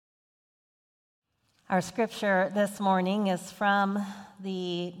Our scripture this morning is from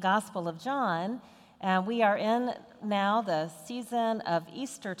the Gospel of John, and we are in now the season of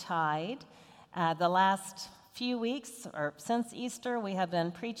Eastertide. The last few weeks, or since Easter, we have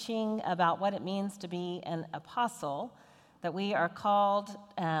been preaching about what it means to be an apostle, that we are called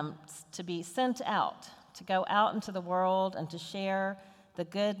to be sent out, to go out into the world and to share the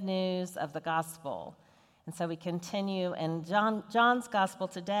good news of the gospel. And so we continue in John's gospel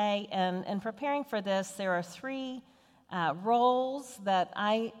today, and in preparing for this, there are three roles that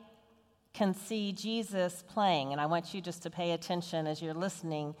I can see Jesus playing, and I want you just to pay attention as you're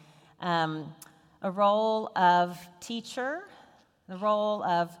listening. A role of teacher, the role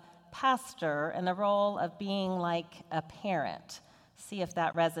of pastor, and the role of being like a parent. See if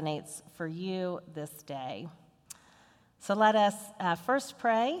that resonates for you this day. So let us first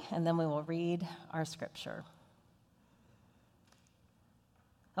pray, and then we will read our scripture.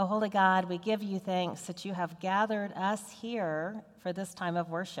 Oh, holy God, we give you thanks that you have gathered us here for this time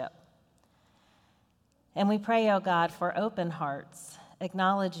of worship. And we pray, oh God, for open hearts,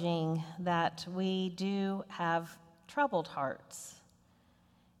 acknowledging that we do have troubled hearts.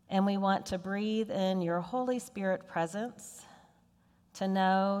 And we want to breathe in your Holy Spirit presence, to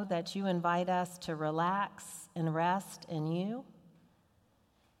know that you invite us to relax and rest in you,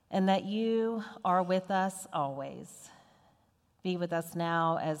 and that you are with us always. Be with us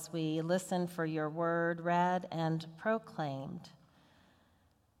now as we listen for your word read and proclaimed.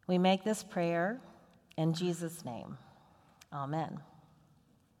 We make this prayer in Jesus' name. Amen.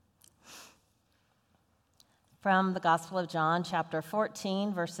 From the Gospel of John, chapter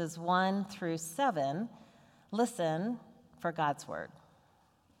 14, verses 1 through 7, listen for God's word.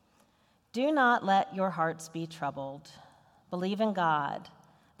 Do not let your hearts be troubled. Believe in God.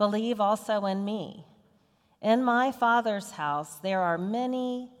 Believe also in me. In my Father's house there are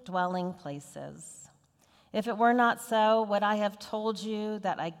many dwelling places. If it were not so, would I have told you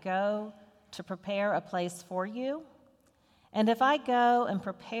that I go to prepare a place for you? And if I go and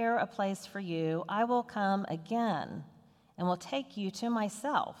prepare a place for you, I will come again and will take you to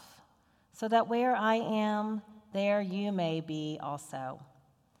myself, so that where I am, there you may be also.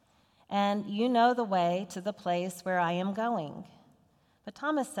 And you know the way to the place where I am going. But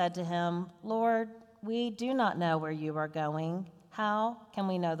Thomas said to him, Lord, we do not know where you are going. How can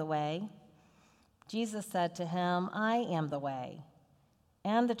we know the way? Jesus said to him, I am the way,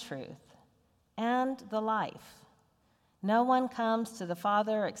 and the truth, and the life. No one comes to the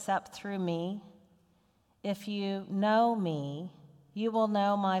Father except through me. If you know me, you will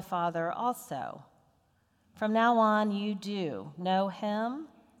know my Father also. From now on, you do know him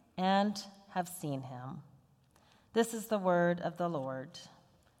and have seen him. This is the word of the Lord.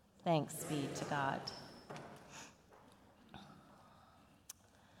 Thanks be to God.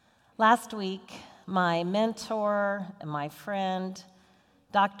 Last week, my mentor and my friend,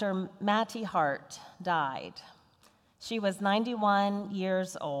 Dr. Mattie Hart, died. She was 91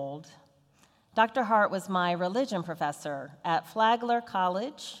 years old. Dr. Hart was my religion professor at Flagler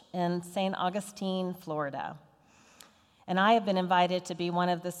College in St. Augustine, Florida. And I have been invited to be one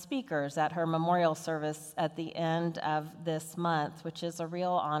of the speakers at her memorial service at the end of this month, which is a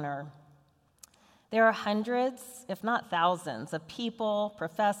real honor. There are hundreds, if not thousands, of people,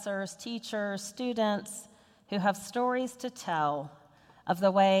 professors, teachers, students who have stories to tell of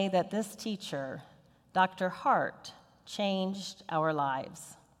the way that this teacher, Dr. Hart, changed our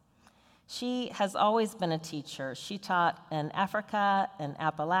lives. She has always been a teacher. She taught in Africa, in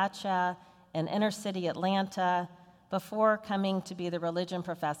Appalachia, in inner city Atlanta, before coming to be the religion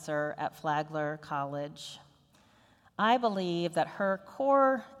professor at Flagler College. I believe that her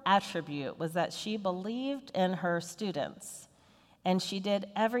core attribute was that she believed in her students, and she did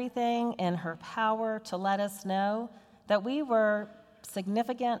everything in her power to let us know that we were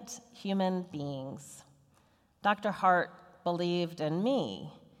significant human beings. Dr. Hart believed in me,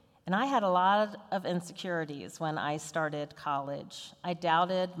 and I had a lot of insecurities when I started college. I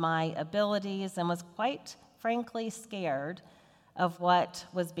doubted my abilities and was quite frankly scared of what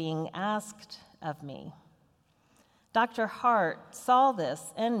was being asked of me. Dr. Hart saw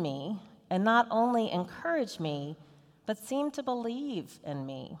this in me and not only encouraged me, but seemed to believe in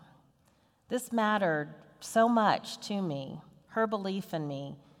me. This mattered so much to me, her belief in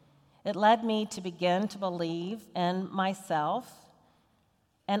me. It led me to begin to believe in myself,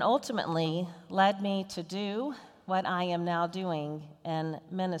 and ultimately led me to do what I am now doing in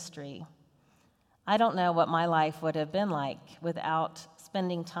ministry. I don't know what my life would have been like without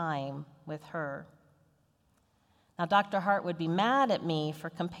spending time with her. Now, Dr. Hart would be mad at me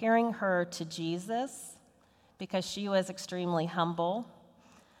for comparing her to Jesus because she was extremely humble.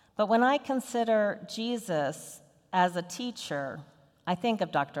 But when I consider Jesus as a teacher, I think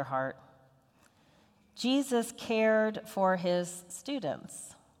of Dr. Hart. Jesus cared for his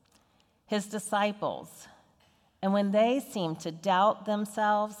students, his disciples, and when they seemed to doubt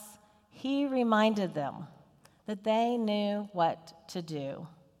themselves, he reminded them that they knew what to do.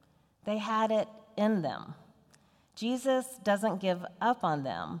 They had it in them. Jesus doesn't give up on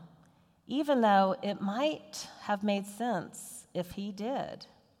them, even though it might have made sense if he did.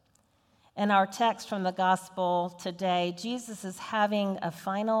 In our text from the gospel today, Jesus is having a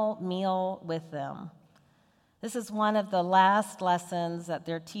final meal with them. This is one of the last lessons that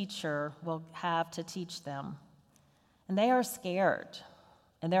their teacher will have to teach them. And they are scared,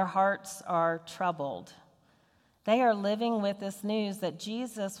 and their hearts are troubled. They are living with this news that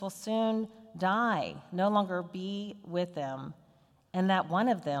Jesus will soon die, no longer be with them, and that one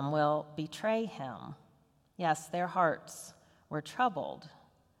of them will betray him. Yes, their hearts were troubled.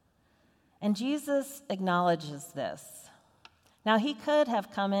 And Jesus acknowledges this. Now, he could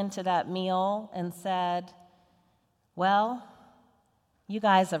have come into that meal and said, well, you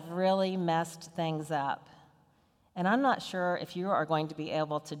guys have really messed things up, and I'm not sure if you are going to be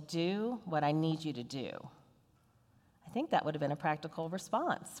able to do what I need you to do. I think that would have been a practical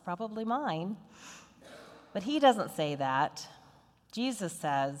response, probably mine. But he doesn't say that. Jesus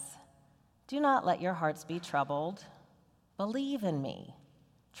says, do not let your hearts be troubled. Believe in me.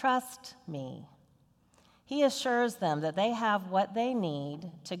 Trust me. He assures them that they have what they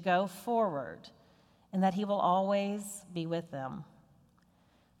need to go forward and that he will always be with them.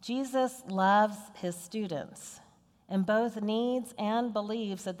 Jesus loves his students and both needs and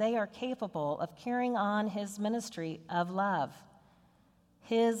believes that they are capable of carrying on his ministry of love,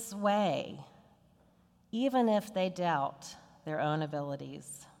 his way, even if they doubt their own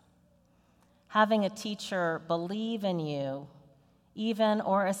abilities. Having a teacher believe in you, even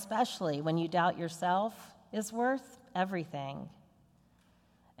or especially when you doubt yourself, is worth everything.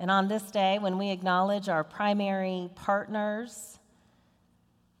 And on this day, when we acknowledge our primary partners,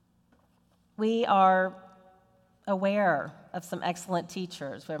 we are aware of some excellent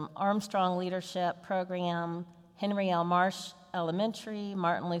teachers from Armstrong Leadership Program, Henry L. Marsh Elementary,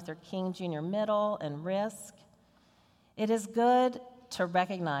 Martin Luther King Jr. Middle, and RISC. It is good to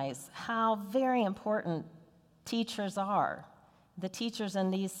recognize how very important teachers are, the teachers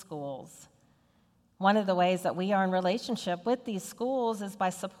in these schools. One of the ways that we are in relationship with these schools is by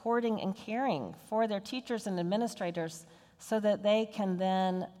supporting and caring for their teachers and administrators so that they can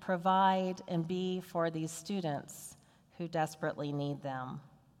then provide and be for these students who desperately need them.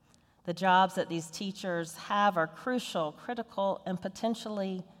 The jobs that these teachers have are crucial, critical, and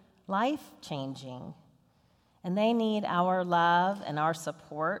potentially life-changing. And they need our love and our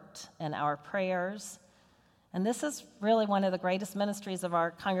support and our prayers. And this is really one of the greatest ministries of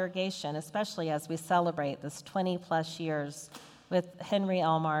our congregation, especially as we celebrate this 20-plus years with Henry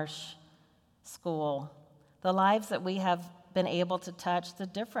L. Marsh School. The lives that we have been able to touch, the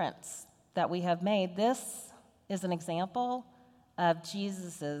difference that we have made. This is an example of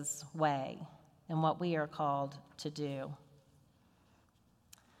Jesus' way and what we are called to do.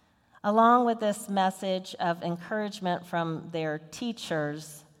 Along with this message of encouragement from their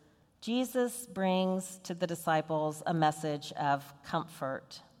teachers, Jesus brings to the disciples a message of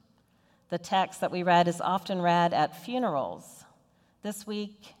comfort. The text that we read is often read at funerals. This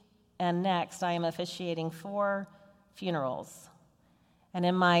week and next, I am officiating 4 funerals. And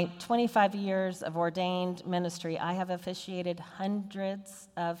in my 25 years of ordained ministry, I have officiated hundreds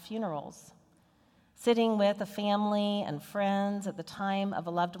of funerals. Sitting with a family and friends at the time of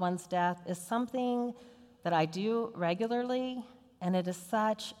a loved one's death is something that I do regularly, and it is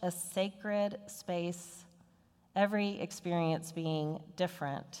such a sacred space, every experience being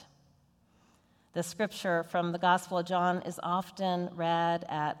different. The scripture from the Gospel of John is often read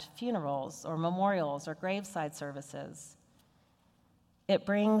at funerals or memorials or graveside services. It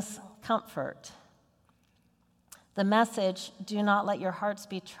brings comfort. The message, do not let your hearts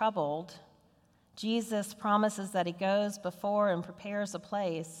be troubled. Jesus promises that he goes before and prepares a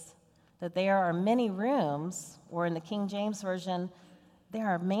place, that there are many rooms, or in the King James Version, there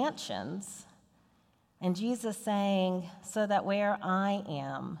are mansions. And Jesus saying, so that where I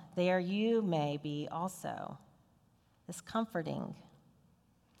am, there you may be also. It's comforting.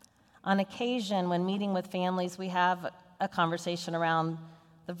 On occasion, when meeting with families, we have a conversation around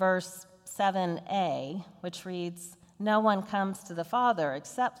the verse 7a, which reads, no one comes to the Father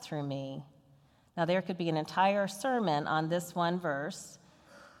except through me. Now, there could be an entire sermon on this one verse,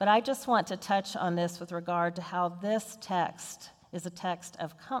 but I just want to touch on this with regard to how this text is a text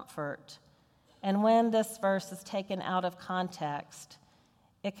of comfort. And when this verse is taken out of context,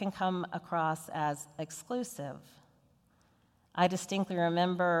 it can come across as exclusive. I distinctly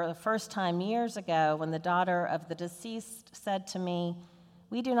remember the first time years ago when the daughter of the deceased said to me,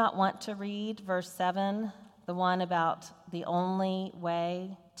 "We do not want to read verse 7, the one about the only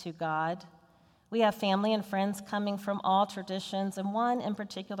way to God. We have family and friends coming from all traditions, and one in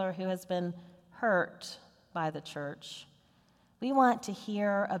particular who has been hurt by the church. We want to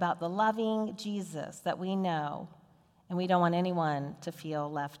hear about the loving Jesus that we know, and we don't want anyone to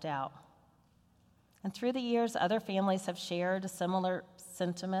feel left out." And through the years, other families have shared a similar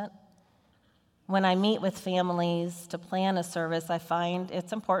sentiment. When I meet with families to plan a service, I find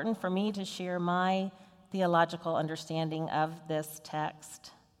it's important for me to share my theological understanding of this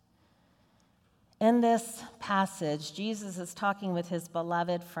text. In this passage, Jesus is talking with his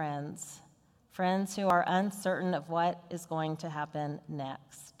beloved friends who are uncertain of what is going to happen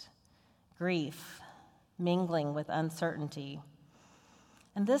next. Grief, mingling with uncertainty.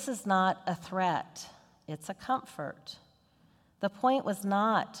 And this is not a threat, it's a comfort. The point was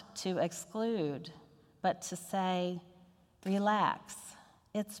not to exclude, but to say, relax,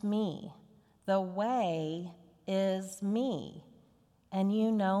 it's me. The way is me, and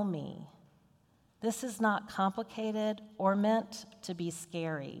you know me. This is not complicated or meant to be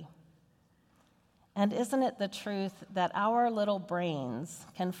scary. And isn't it the truth that our little brains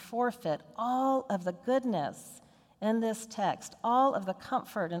can forfeit all of the goodness in this text, all of the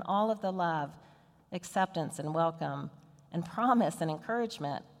comfort and all of the love, acceptance and welcome, and promise and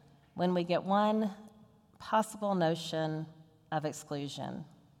encouragement when we get one possible notion of exclusion?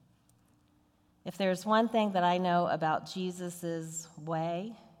 If there's one thing that I know about Jesus'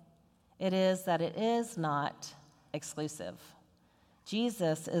 way, it is that it is not exclusive.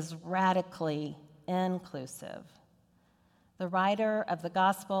 Jesus is radically inclusive. The writer of the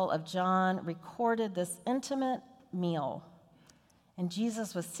Gospel of John recorded this intimate meal, and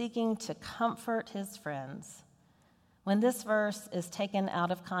Jesus was seeking to comfort his friends. When this verse is taken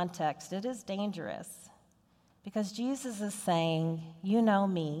out of context, it is dangerous because Jesus is saying, "You know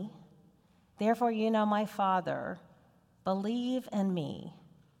me, therefore you know my Father. Believe in me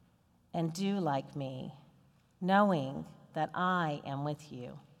and do like me, knowing that I am with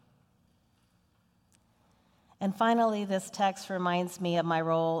you." And finally, this text reminds me of my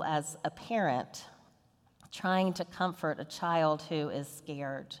role as a parent trying to comfort a child who is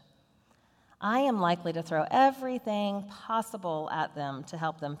scared. I am likely to throw everything possible at them to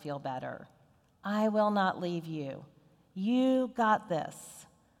help them feel better. I will not leave you. You got this.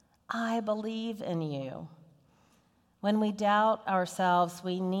 I believe in you. When we doubt ourselves,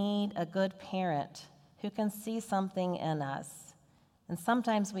 we need a good parent who can see something in us. And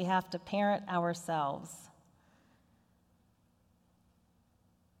sometimes we have to parent ourselves.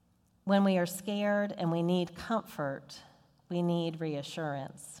 When we are scared and we need comfort, we need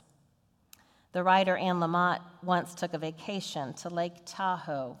reassurance. The writer Anne Lamott once took a vacation to Lake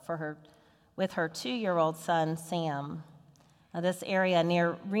Tahoe with her 2-year-old son, Sam. Now, this area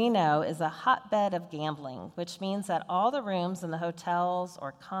near Reno is a hotbed of gambling, which means that all the rooms in the hotels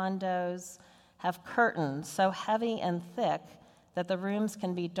or condos have curtains so heavy and thick that the rooms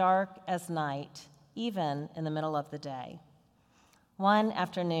can be dark as night, even in the middle of the day. One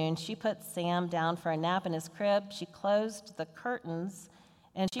afternoon, she put Sam down for a nap in his crib. She closed the curtains,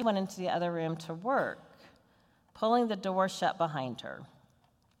 and she went into the other room to work, pulling the door shut behind her.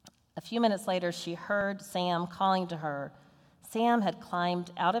 A few minutes later, she heard Sam calling to her. Sam had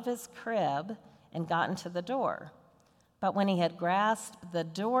climbed out of his crib and gotten to the door. But when he had grasped the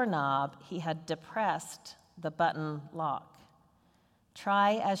doorknob, he had depressed the button lock.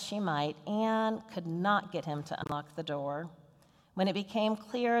 Try as she might, Anne could not get him to unlock the door. When it became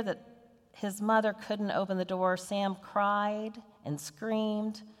clear that his mother couldn't open the door, Sam cried and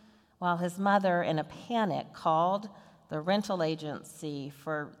screamed, while his mother, in a panic, called the rental agency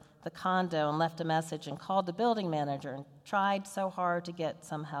for the condo and left a message and called the building manager and tried so hard to get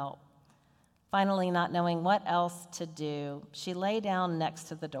some help. Finally, not knowing what else to do, she lay down next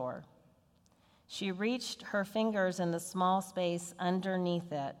to the door. She reached her fingers in the small space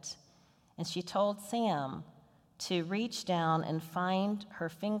underneath it, and she told Sam to reach down and find her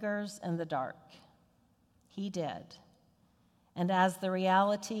fingers in the dark. He did. And as the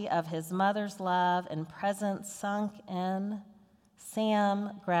reality of his mother's love and presence sunk in,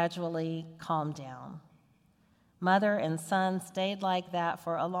 Sam gradually calmed down. Mother and son stayed like that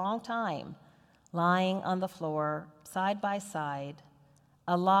for a long time, lying on the floor, side by side,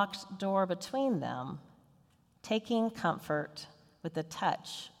 a locked door between them, taking comfort with the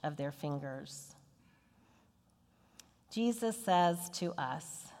touch of their fingers. Jesus says to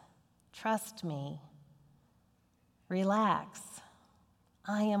us, "Trust me, relax,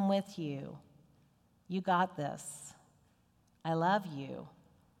 I am with you. You got this. I love you.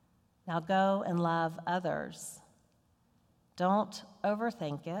 Now go and love others. Don't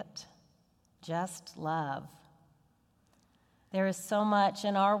overthink it. Just love. There is so much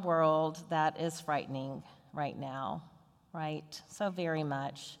in our world that is frightening right now, right? So very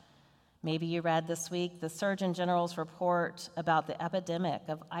much. Maybe you read this week the Surgeon General's report about the epidemic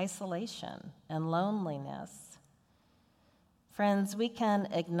of isolation and loneliness. Friends, we can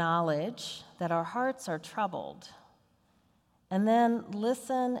acknowledge that our hearts are troubled and then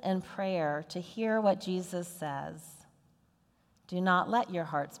listen in prayer to hear what Jesus says. Do not let your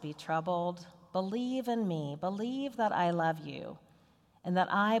hearts be troubled. Believe in me. Believe that I love you and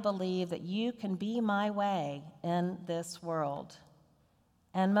that I believe that you can be my way in this world.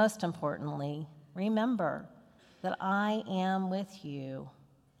 And most importantly, remember that I am with you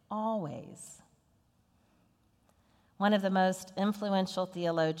always. One of the most influential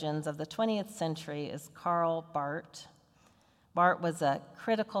theologians of the 20th century is Karl Barth. Barth was a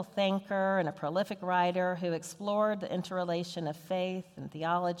critical thinker and a prolific writer who explored the interrelation of faith and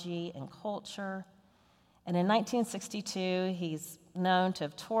theology and culture. And in 1962, he's known to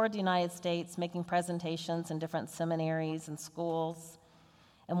have toured the United States, making presentations in different seminaries and schools.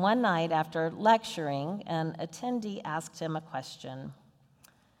 And one night after lecturing, an attendee asked him a question.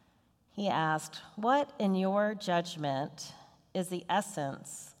 He asked, "What, in your judgment, is the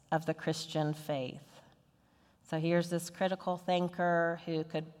essence of the Christian faith?" So here's this critical thinker who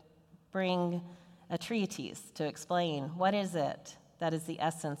could bring a treatise to explain what is it that is the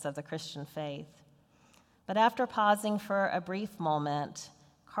essence of the Christian faith. But after pausing for a brief moment,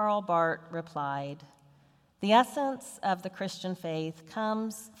 Karl Barth replied, "The essence of the Christian faith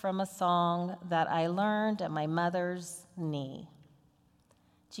comes from a song that I learned at my mother's knee.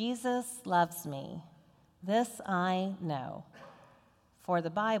 Jesus loves me, this I know, for the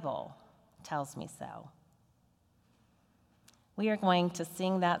Bible tells me so." We are going to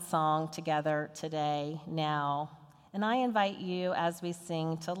sing that song together today, now, and I invite you as we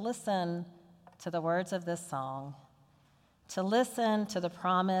sing to listen to the words of this song, to listen to the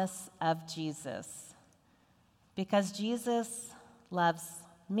promise of Jesus, because Jesus loves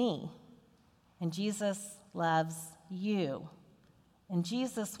me, and Jesus loves you, and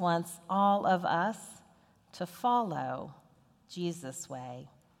Jesus wants all of us to follow Jesus' way.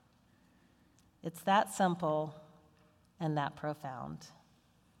 It's that simple and that profound.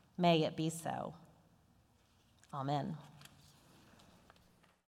 May it be so. Amen.